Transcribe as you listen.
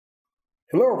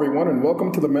Hello everyone and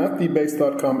welcome to the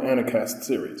MathDBase.com Anacast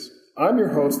series. I'm your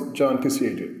host, John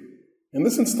Kisieju. In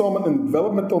this installment in the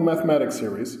Developmental Mathematics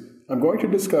series, I'm going to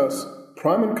discuss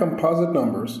Prime and Composite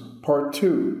Numbers, Part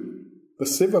 2, the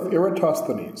Sieve of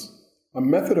Eratosthenes, a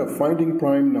method of finding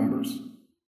prime numbers.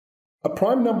 A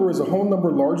prime number is a whole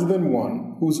number larger than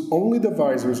 1 whose only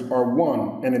divisors are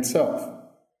 1 and itself.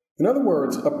 In other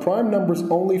words, a prime number's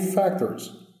only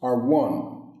factors are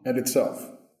 1 and itself.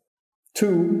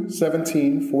 2,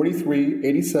 17, 43,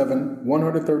 87,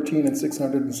 113, and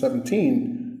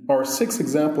 617 are 6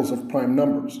 examples of prime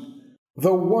numbers.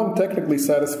 Though 1 technically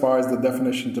satisfies the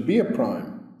definition to be a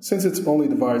prime, since its only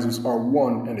divisors are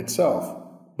 1 and itself,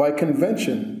 by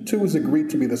convention, 2 is agreed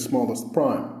to be the smallest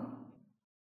prime.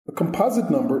 A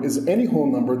composite number is any whole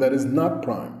number that is not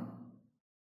prime.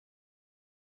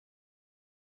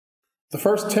 The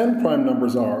first 10 prime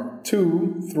numbers are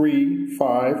 2, 3,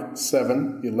 5,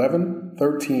 7, 11,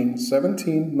 13,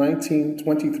 17, 19,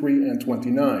 23, and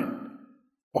 29.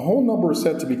 A whole number is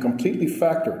said to be completely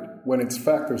factored when its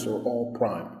factors are all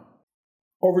prime.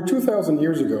 Over 2,000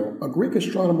 years ago, a Greek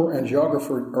astronomer and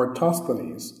geographer,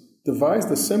 Eratosthenes,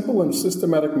 devised a simple and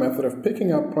systematic method of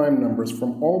picking out prime numbers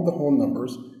from all the whole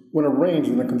numbers when arranged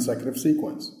in a consecutive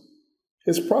sequence.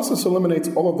 His process eliminates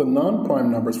all of the non-prime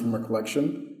numbers from a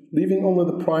collection, leaving only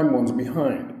the prime ones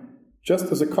behind, just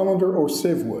as a colander or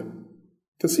sieve would.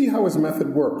 To see how his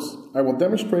method works, I will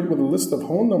demonstrate with a list of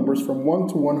whole numbers from 1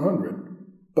 to 100,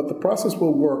 but the process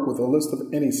will work with a list of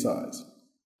any size.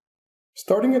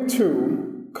 Starting at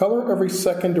 2, color every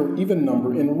second or even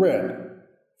number in red,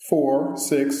 4,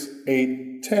 6,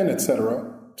 8, 10,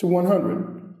 etc., to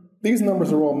 100. These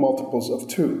numbers are all multiples of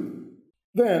 2.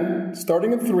 Then,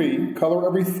 starting at 3, color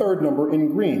every third number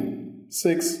in green,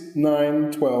 6,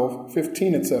 9, 12,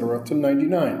 15, etc. to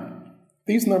 99.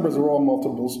 These numbers are all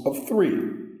multiples of 3.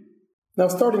 Now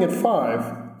starting at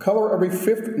 5, color every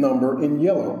fifth number in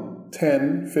yellow,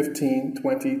 10, 15,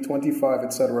 20, 25,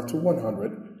 etc. to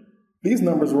 100. These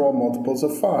numbers are all multiples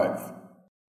of 5.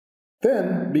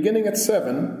 Then, beginning at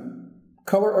 7,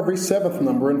 color every seventh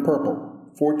number in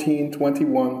purple, 14,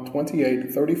 21,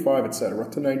 28, 35,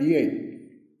 etc. to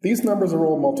 98. These numbers are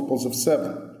all multiples of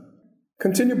 7.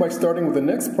 Continue by starting with the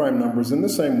next prime numbers in the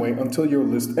same way until your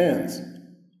list ends.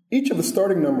 Each of the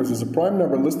starting numbers is a prime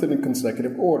number listed in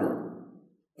consecutive order.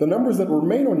 The numbers that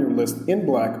remain on your list in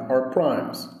black are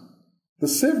primes. The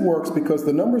sieve works because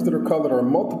the numbers that are colored are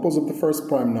multiples of the first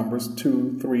prime numbers,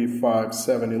 2, 3, 5,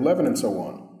 7, 11, and so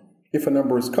on. If a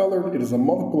number is colored, it is a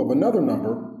multiple of another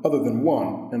number other than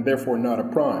 1, and therefore not a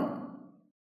prime.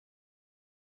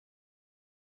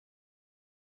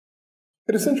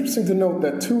 It is interesting to note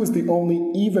that 2 is the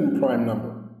only even prime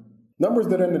number. Numbers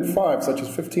that end in 5, such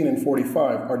as 15 and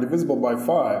 45, are divisible by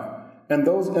 5, and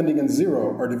those ending in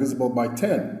 0 are divisible by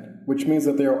 10, which means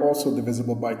that they are also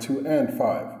divisible by 2 and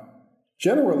 5.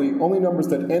 Generally, only numbers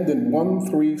that end in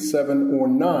 1, 3, 7, or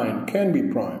 9 can be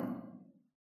prime.